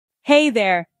Hey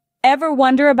there! Ever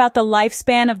wonder about the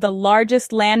lifespan of the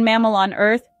largest land mammal on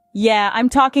Earth? Yeah, I'm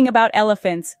talking about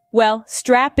elephants. Well,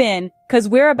 strap in, 'cause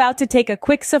we're about to take a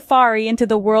quick safari into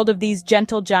the world of these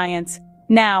gentle giants.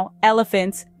 Now,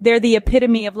 elephants, they're the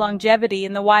epitome of longevity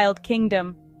in the wild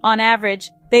kingdom. On average,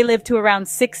 they live to around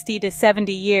 60 to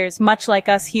 70 years, much like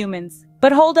us humans.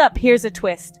 But hold up, here's a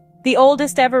twist. The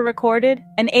oldest ever recorded?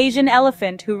 An Asian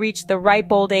elephant who reached the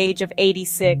ripe old age of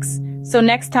 86. So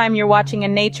next time you're watching a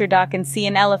nature doc and see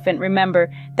an elephant, remember,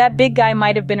 that big guy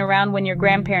might have been around when your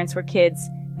grandparents were kids.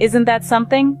 Isn't that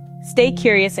something? Stay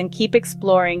curious and keep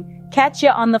exploring. Catch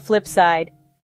ya on the flip side.